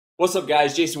What's up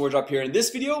guys, Jason Wardrop here. In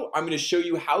this video, I'm going to show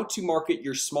you how to market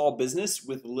your small business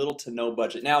with little to no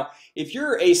budget. Now, if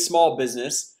you're a small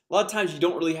business, a lot of times you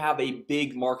don't really have a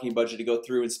big marketing budget to go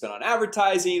through and spend on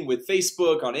advertising with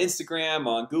Facebook, on Instagram,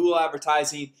 on Google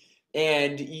advertising.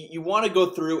 And you want to go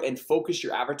through and focus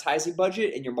your advertising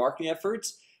budget and your marketing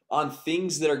efforts on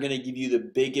things that are going to give you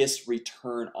the biggest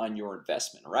return on your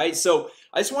investment, right? So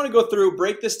I just want to go through,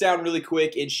 break this down really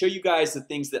quick and show you guys the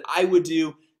things that I would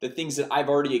do, the things that I've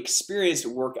already experienced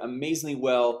work amazingly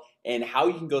well, and how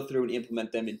you can go through and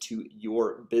implement them into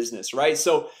your business, right?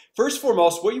 So first and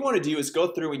foremost, what you want to do is go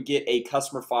through and get a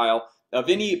customer file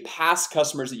of any past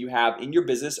customers that you have in your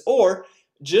business, or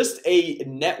just a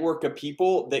network of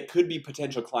people that could be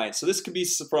potential clients. So this could be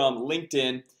from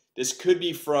LinkedIn, this could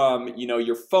be from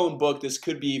your phone book, this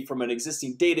could be from an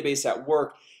existing database at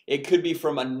work, it could be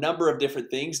from a number of different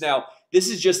things. Now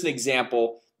this is just an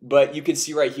example, but you can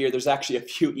see right here there's actually a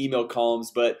few email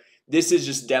columns, but this is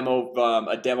just a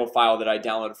demo file that I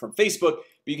downloaded from Facebook.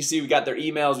 But you can see we got their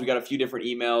emails, we got a few different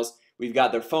emails, we've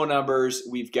got their phone numbers,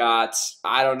 we've got,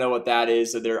 I don't know what that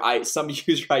is, so some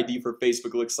user ID for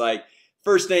Facebook looks like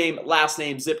first name, last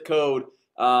name, zip code,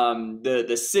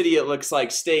 the city, it looks like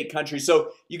state, country.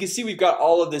 So you can see we've got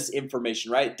all of this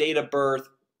information, right? Date of birth,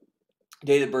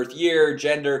 year,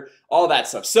 gender, all that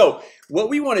stuff. So what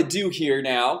we want to do here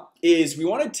now is we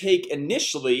want to take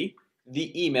initially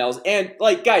the emails, and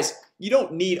like guys, you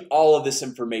don't need all of this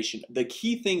information. The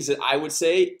key things that I would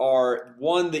say are,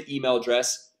 one, the email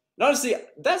address. And honestly,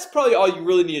 that's probably all you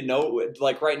really need to know.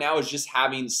 Like right now is just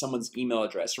having someone's email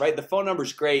address, right? The phone number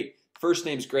is great, first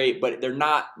name's great, but they're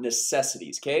not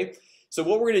necessities. Okay, so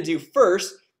what we're gonna do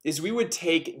first is we would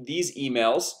take these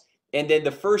emails, and then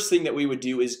the first thing that we would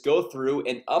do is go through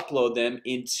and upload them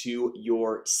into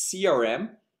your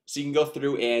CRM, so you can go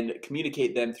through and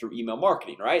communicate them through email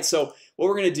marketing, right? So what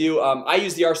we're gonna do, I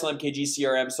use the Arsenal MKG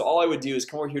CRM. So all I would do is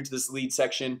come over here to this lead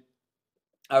section.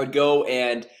 I would go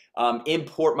and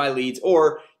import my leads,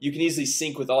 or you can easily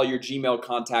sync with all your Gmail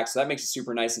contacts, so that makes it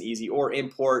super nice and easy, or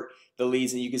import the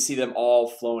leads and you can see them all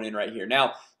flowing in right here.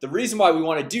 Now the reason why we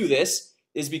want to do this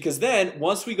is because then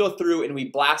once we go through and we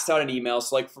blast out an email,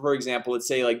 so like for example, let's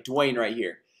say like Dwayne right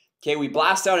here. Okay, we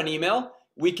blast out an email,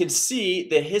 we can see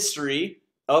the history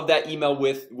of that email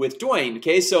with Dwayne.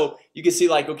 Okay, so you can see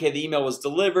like, okay, the email was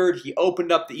delivered, he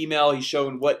opened up the email, he's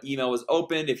showing what email was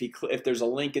opened. If there's a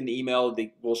link in the email,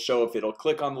 they will show if it'll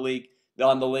click on the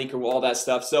link or all that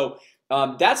stuff. So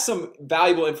that's some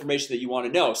valuable information that you want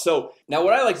to know. So now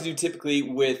what I like to do typically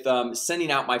with sending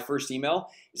out my first email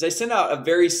is I send out a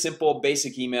very simple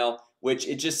basic email, which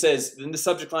it just says in the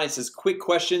subject line, it says quick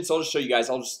question. So I'll just show you guys,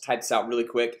 I'll just type this out really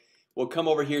quick. We'll come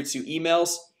over here to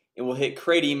emails and we'll hit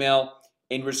create email,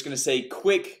 and we're just gonna say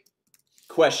quick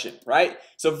question, right?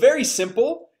 So very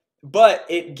simple, but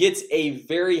it gets a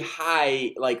very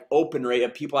high like open rate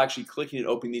of people actually clicking and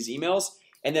opening these emails.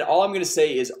 And then all I'm gonna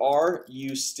say is, are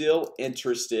you still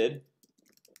interested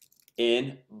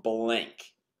in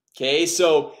blank? Okay,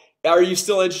 so are you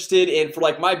still interested in, for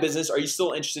like my business, are you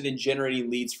still interested in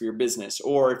generating leads for your business?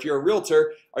 Or if you're a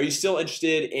realtor, are you still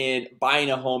interested in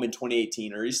buying a home in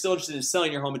 2018? Or are you still interested in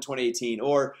selling your home in 2018?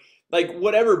 Or like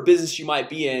whatever business you might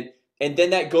be in. And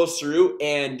then that goes through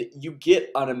and you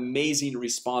get an amazing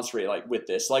response rate like with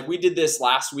this. Like we did this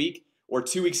last week or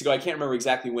 2 weeks ago, I can't remember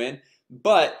exactly when,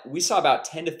 but we saw about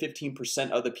 10 to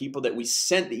 15% of the people that we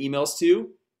sent the emails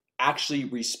to actually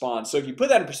respond. So if you put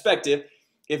that in perspective,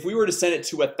 if we were to send it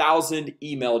to 1,000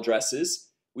 email addresses,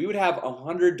 we would have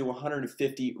 100 to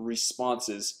 150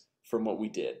 responses from what we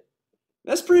did.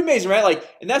 That's pretty amazing, right?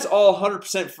 Like, and that's all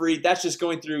 100% free. That's just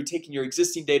going through, taking your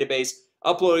existing database,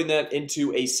 uploading them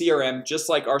into a CRM, just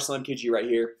like Arsenal MKG right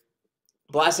here,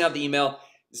 blasting out the email.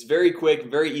 It's very quick,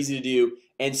 very easy to do.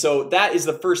 And so that is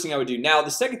the first thing I would do. Now the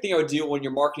second thing I would do when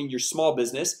you're marketing your small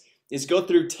business is go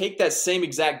through, take that same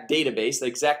exact database, the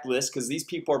exact list, because these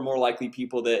people are more likely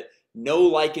people that know,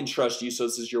 like, and trust you. So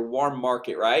this is your warm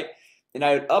market, right? And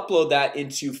I would upload that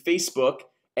into Facebook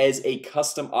as a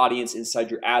custom audience inside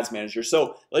your ads manager.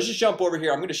 So let's just jump over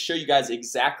here. I'm going to show you guys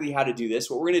exactly how to do this.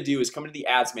 What we're going to do is come into the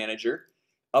ads manager.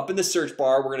 Up in the search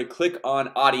bar, we're going to click on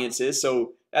audiences.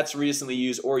 So that's recently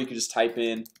used, or you can just type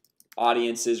in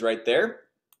audiences right there.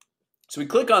 So we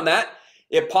click on that,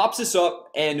 it pops us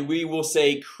up and we will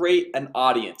say create an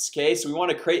audience. Okay, so we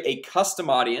want to create a custom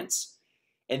audience,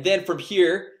 and then from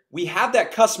here we have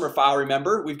that customer file.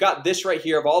 Remember, we've got this right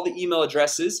here of all the email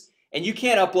addresses, and you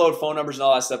can't upload phone numbers and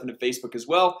all that stuff into Facebook as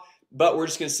well, but we're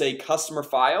just gonna say customer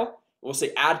file. We'll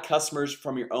say add customers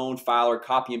from your own file or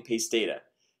copy and paste data.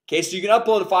 Okay, so you can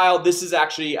upload a file. This is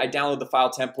actually, I download the file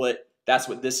template. That's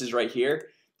what this is right here.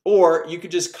 Or you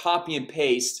could just copy and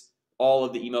paste all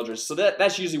of the email addresses. So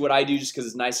that's usually what I do just because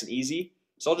it's nice and easy.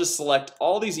 So I'll just select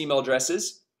all these email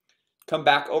addresses, come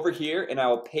back over here, and I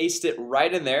will paste it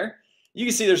right in there. You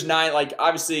can see there's 9. Like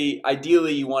obviously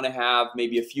ideally you want to have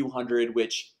maybe a few hundred,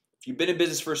 which if you've been in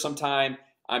business for some time,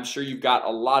 I'm sure you've got a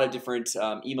lot of different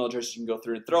email addresses you can go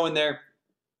through and throw in there,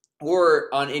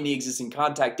 or on any existing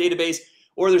contact database,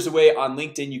 or there's a way on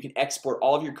LinkedIn you can export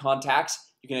all of your contacts.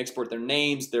 You can export their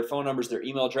names, their phone numbers, their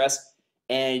email address,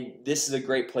 and this is a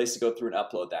great place to go through and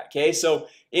upload that. Okay, so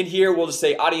in here we'll just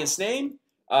say audience name.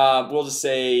 We'll just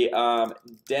say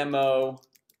demo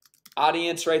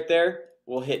audience right there.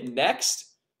 We'll hit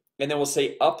next, and then we'll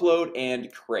say upload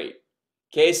and create.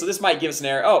 Okay, so this might give us an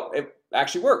error. Oh, it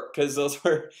actually worked because those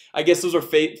were, I guess those are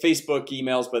Facebook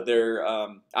emails, but they're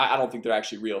I don't think they're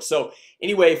actually real. So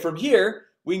anyway, from here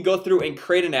we can go through and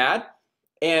create an ad,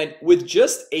 and with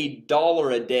just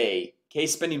 $1 a day, okay,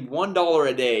 spending $1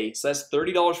 a day, so that's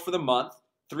 $30 for the month,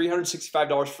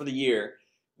 $365 for the year,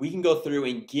 we can go through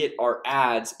and get our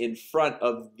ads in front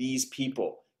of these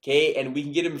people. Okay, and we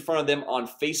can get them in front of them on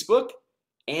Facebook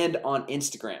and on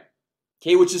Instagram.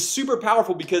 Okay, which is super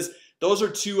powerful because those are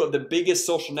 2 of the biggest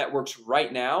social networks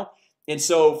right now. And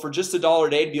so for just $1 a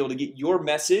day to be able to get your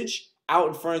message out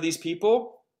in front of these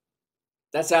people,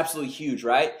 that's absolutely huge,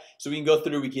 right? So we can go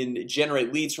through, we can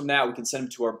generate leads from that. We can send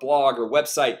them to our blog or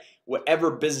website,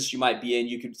 whatever business you might be in.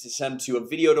 You can send them to a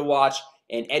video to watch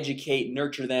and educate,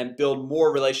 nurture them, build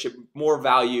more relationship, more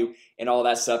value, and all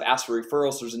that stuff. Ask for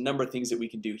referrals. So there's a number of things that we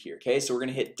can do here. Okay, so we're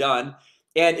gonna hit done.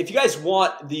 And if you guys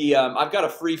want the I've got a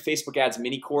free Facebook ads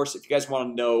mini course. If you guys want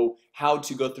to know how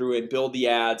to go through and build the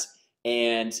ads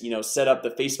and set up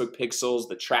the Facebook pixels,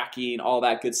 the tracking, all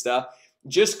that good stuff,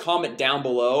 just comment down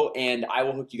below and I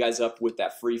will hook you guys up with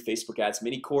that free Facebook ads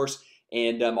mini course.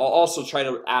 And I'll also try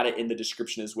to add it in the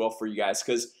description as well for you guys,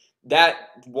 because that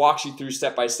walks you through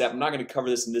step by step. I'm not going to cover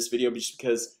this in this video just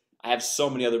because I have so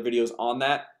many other videos on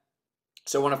that.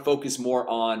 So I want to focus more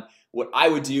on what I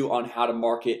would do on how to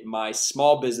market my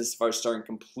small business if I was starting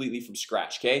completely from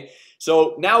scratch. Okay,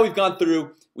 so now we've gone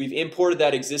through, we've imported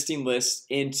that existing list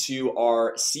into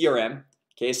our CRM.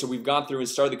 Okay, so we've gone through and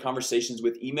started the conversations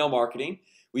with email marketing.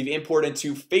 We've imported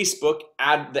into Facebook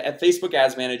Facebook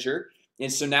Ads Manager,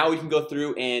 and so now we can go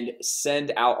through and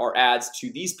send out our ads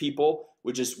to these people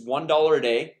with just $1 a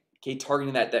day. Okay,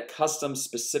 targeting that custom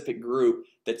specific group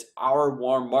that's our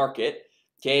warm market.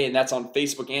 Okay, and that's on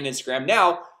Facebook and Instagram.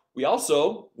 Now we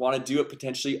also want to do it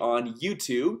potentially on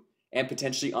YouTube and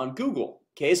potentially on Google.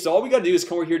 Okay, so all we got to do is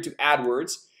come over here to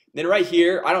AdWords. Then right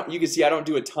here, you can see I don't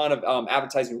do a ton of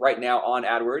advertising right now on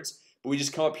AdWords, but we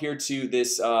just come up here to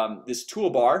this this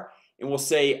toolbar and we'll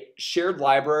say shared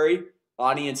library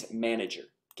audience manager.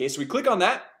 Okay, so we click on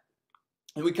that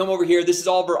and we come over here. This is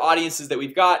all of our audiences that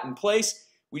we've got in place.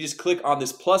 We just click on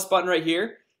this plus button right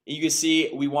here, and you can see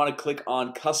we want to click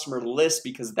on customer list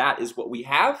because that is what we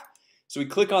have. So we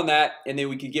click on that and then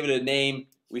we can give it a name.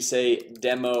 We say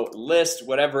demo list,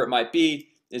 whatever it might be.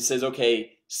 It says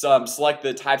okay, select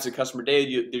the types of customer data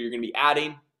that you're going to be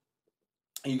adding,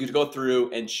 and you could go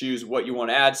through and choose what you want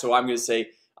to add. So I'm going to say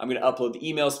I'm going to upload the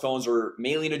emails, phones, or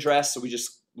mailing address. So we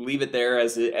just leave it there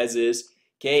as is.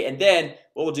 Okay, and then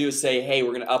what we'll do is say, hey,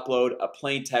 we're going to upload a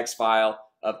plain text file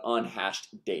of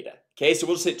unhashed data. Okay, so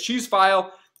we'll just hit choose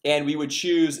file, and we would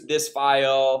choose this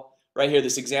file right here,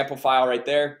 this example file right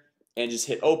there, and just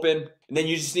hit open. And then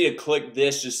you just need to click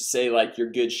this just to say like you're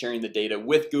good sharing the data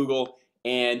with Google.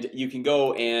 And you can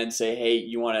go and say, hey,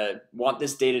 you want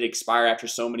this data to expire after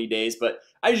so many days, but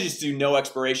I just do no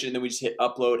expiration, and then we just hit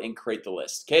upload and create the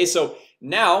list. Okay, so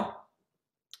now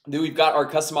then we've got our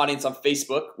custom audience on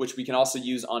Facebook, which we can also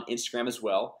use on Instagram as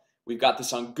well. We've got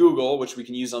this on Google, which we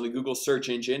can use on the Google search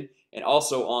engine, and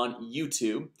also on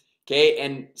YouTube. Okay,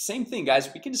 and same thing,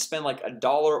 guys, we can just spend like $1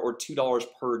 or $2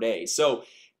 per day. So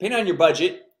depending on your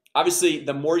budget, obviously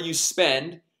the more you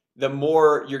spend, the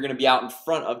more you're going to be out in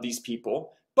front of these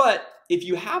people. But if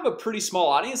you have a pretty small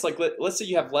audience, like let's say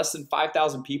you have less than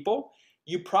 5,000 people,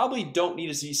 you probably don't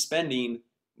need to be spending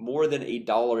more than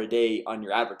 $1 a day on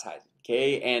your advertising.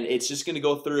 Okay, and it's just going to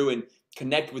go through and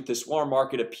connect with this warm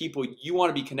market of people you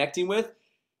want to be connecting with,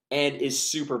 and is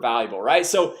super valuable, right?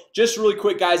 So just really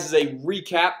quick, guys, as a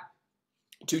recap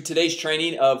to today's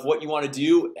training of what you want to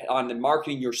do on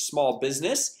marketing your small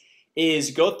business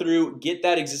is go through, get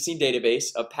that existing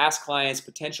database of past clients,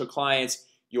 potential clients,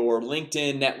 your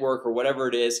LinkedIn network or whatever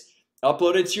it is,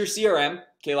 upload it to your CRM,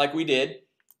 okay, like we did.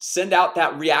 Send out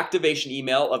that reactivation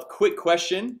email of quick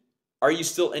question, are you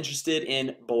still interested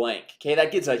in blank? Okay,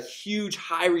 that gets a huge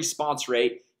high response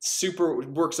rate,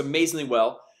 works amazingly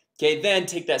well. Okay, then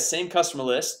take that same customer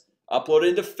list, upload it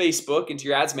into Facebook, into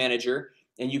your ads manager,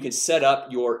 and you can set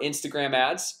up your Instagram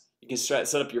ads. You can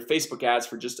set up your Facebook ads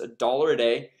for just $1 a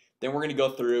day. Then we're gonna go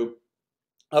through,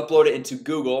 upload it into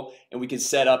Google, and we can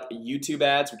set up YouTube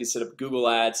ads. We can set up Google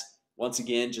ads. Once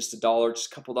again, just $1,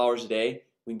 just a couple dollars a day.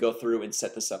 We can go through and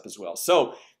set this up as well.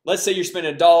 So let's say you're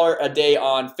spending $1 a day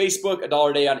on Facebook, $1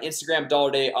 a day on Instagram, $1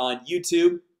 a day on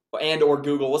YouTube and or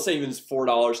Google. Let's say even it's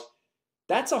 $4.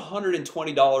 That's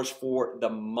 $120 for the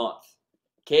month.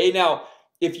 Okay, now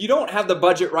if you don't have the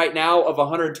budget right now of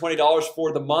 $120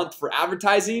 for the month for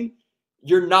advertising,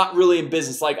 you're not really in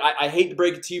business. Like I hate to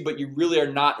break it to you, but you really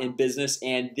are not in business.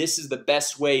 And this is the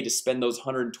best way to spend those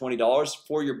 $120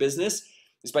 for your business,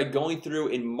 is by going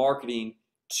through and marketing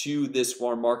to this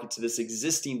warm market, to this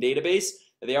existing database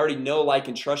that they already know, like,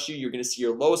 and trust you. You're gonna see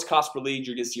your lowest cost per lead,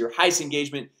 you're gonna see your highest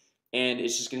engagement, and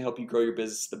it's just gonna help you grow your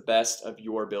business to the best of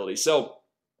your ability. So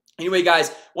anyway,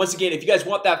 guys, once again, if you guys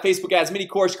want that Facebook ads mini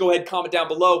course, go ahead, comment down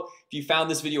below. If you found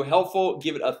this video helpful,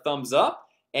 give it a thumbs up.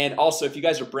 And also, if you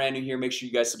guys are brand new here, make sure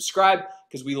you guys subscribe,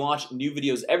 because we launch new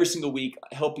videos every single week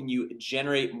helping you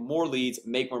generate more leads,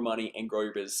 make more money, and grow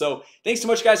your business. So thanks so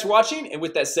much, guys, for watching. And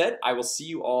with that said, I will see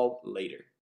you all later.